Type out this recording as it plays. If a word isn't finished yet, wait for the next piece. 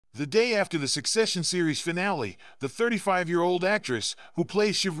The day after the Succession series finale, the 35-year-old actress, who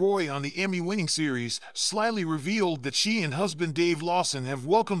plays Shiv Roy on the Emmy-winning series, slyly revealed that she and husband Dave Lawson have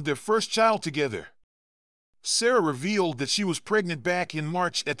welcomed their first child together. Sarah revealed that she was pregnant back in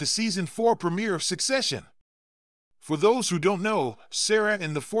March at the Season 4 premiere of Succession. For those who don't know, Sarah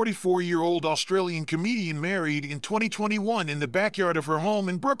and the 44-year-old Australian comedian married in 2021 in the backyard of her home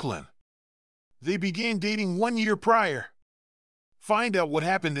in Brooklyn. They began dating 1 year prior. Find out what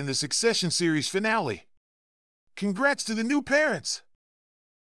happened in the Succession series finale. Congrats to the new parents!